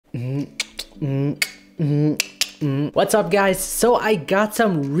What's up, guys? So I got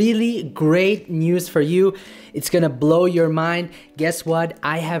some really great news for you. It's gonna blow your mind. Guess what?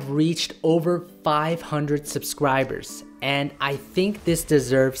 I have reached over 500 subscribers, and I think this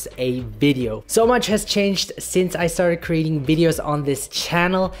deserves a video. So much has changed since I started creating videos on this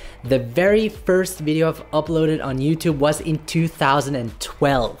channel. The very first video I've uploaded on YouTube was in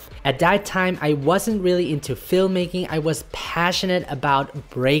 2012. At that time, I wasn't really into filmmaking. I was passionate about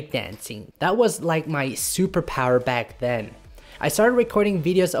breakdancing. That was like my superpower back then. I started recording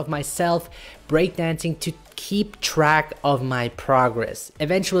videos of myself breakdancing to keep track of my progress.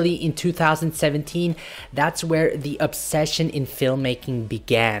 Eventually in 2017, that's where the obsession in filmmaking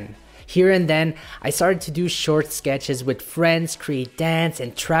began. Here and then, I started to do short sketches with friends, create dance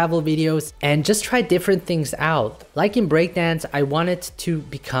and travel videos, and just try different things out. Like in breakdance, I wanted to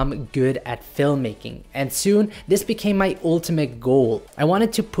become good at filmmaking, and soon this became my ultimate goal. I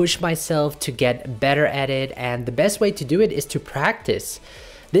wanted to push myself to get better at it, and the best way to do it is to practice.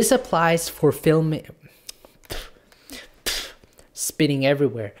 This applies for spitting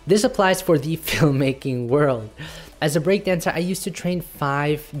everywhere. This applies for the filmmaking world. As a breakdancer, I used to train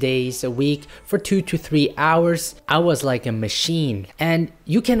 5 days a week for 2 to 3 hours. I was like a machine. And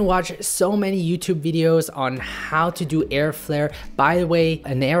you can watch so many YouTube videos on how to do air flare. By the way,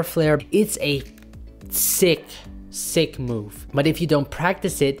 an air flare, it's a sick move. But if you don't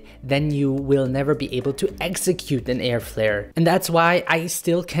practice it, then you will never be able to execute an air flare. And that's why I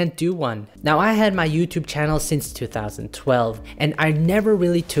still can't do one. Now, I had my YouTube channel since 2012, and I never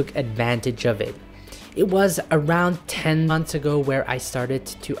really took advantage of it. It was around 10 months ago where I started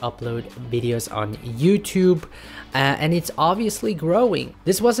to upload videos on YouTube, and it's obviously growing.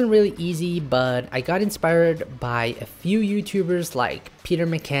 This wasn't really easy, but I got inspired by a few YouTubers like Peter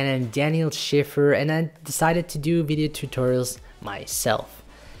McKenna and Daniel Schiffer, and I decided to do video tutorials myself.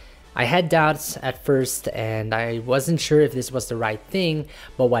 I had doubts at first and I wasn't sure if this was the right thing,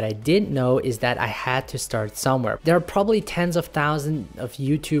 but what I did know is that I had to start somewhere. There are probably tens of thousands of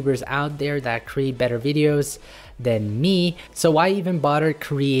YouTubers out there that create better videos than me, so why even bother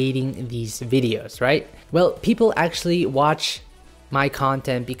creating these videos, right? Well, people actually watch my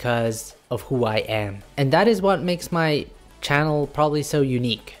content because of who I am, and that is what makes my channel probably so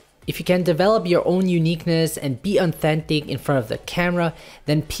unique. If you can develop your own uniqueness and be authentic in front of the camera,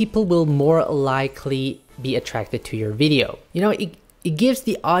 then people will more likely be attracted to your video. You know, it gives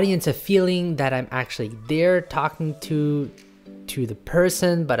the audience a feeling that I'm actually there talking to the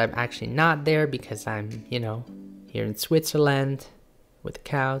person, but I'm actually not there because I'm, you know, here in Switzerland with the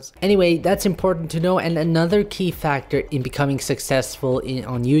cows. Anyway, that's important to know. And another key factor in becoming successful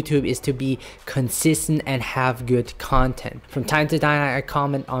on YouTube is to be consistent and have good content. From time to time, I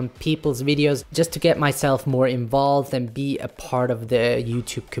comment on people's videos just to get myself more involved and be a part of the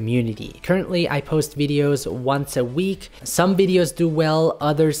YouTube community. Currently, I post videos once a week. Some videos do well,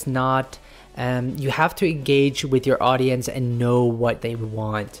 others not. You have to engage with your audience and know what they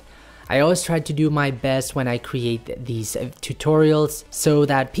want. I always try to do my best when I create these tutorials so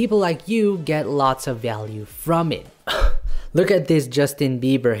that people like you get lots of value from it. Look at this Justin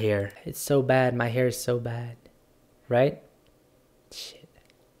Bieber hair. It's so bad. My hair is so bad. Right? Shit.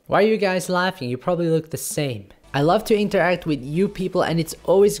 Why are you guys laughing? You probably look the same. I love to interact with you people, and it's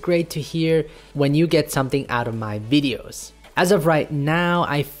always great to hear when you get something out of my videos. As of right now,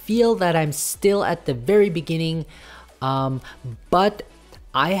 I feel that I'm still at the very beginning, but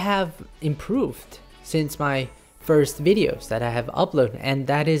I have improved since my first videos that I have uploaded, and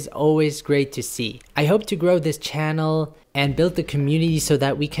that is always great to see. I hope to grow this channel and build the community so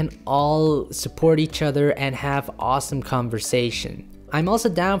that we can all support each other and have awesome conversation. I'm also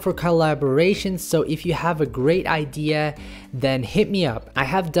down for collaborations, so if you have a great idea, then hit me up. I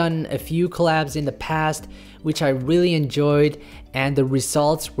have done a few collabs in the past, which I really enjoyed, and the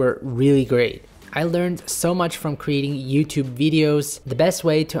results were really great. I learned so much from creating YouTube videos. The best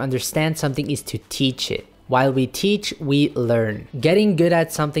way to understand something is to teach it. While we teach, we learn. Getting good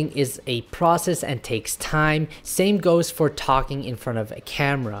at something is a process and takes time. Same goes for talking in front of a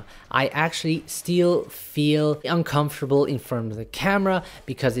camera. I actually still feel uncomfortable in front of the camera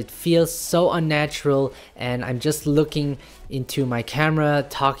because it feels so unnatural, and I'm just looking into my camera.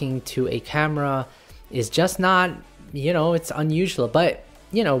 Talking to a camera is just not, you know, it's unusual, but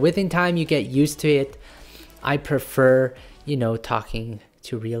you know, within time you get used to it. I prefer, you know, talking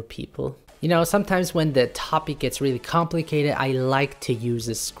to real people. You know, sometimes when the topic gets really complicated, I like to use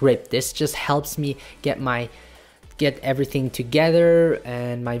a script. This just helps me get everything together,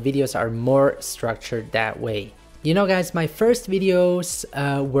 and my videos are more structured that way. You know guys, my first videos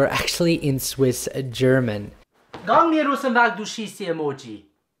were actually in Swiss German. Gang mir aus dem Weg, du scheisse Emoji.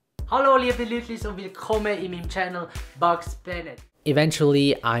 Hallo liebe Leute und willkommen in meinem Channel Bugs Benett.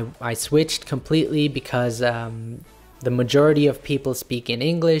 Eventually I switched completely because the majority of people speak in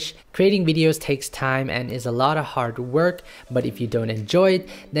English. Creating videos takes time and is a lot of hard work, but if you don't enjoy it,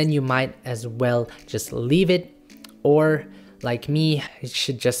 then you might as well just leave it, or like me, I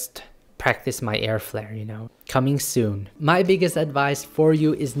should just practice my air flare, you know. Coming soon. My biggest advice for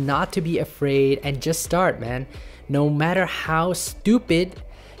you is not to be afraid and just start, man. No matter how stupid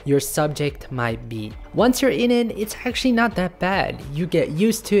your subject might be. Once you're in it, it's actually not that bad. You get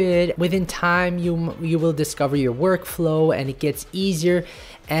used to it. Within time, you will discover your workflow and it gets easier.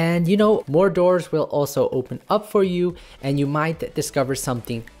 And you know, more doors will also open up for you and you might discover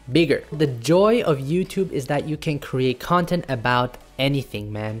something bigger. The joy of YouTube is that you can create content about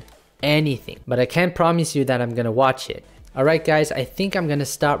anything, man. Anything. But I can't promise you that I'm gonna watch it. Alright guys, I think I'm gonna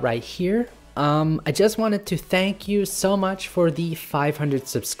stop right here. I just wanted to thank you so much for the 500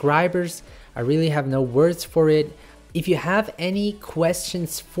 subscribers. I really have no words for it. If you have any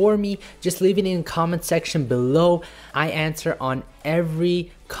questions for me, just leave it in the comment section below. I answer on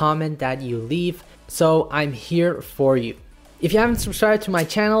every comment that you leave, so I'm here for you. If you haven't subscribed to my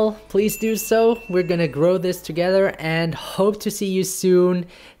channel, please do so. We're gonna grow this together and hope to see you soon.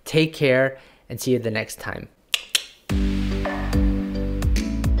 Take care and see you the next time.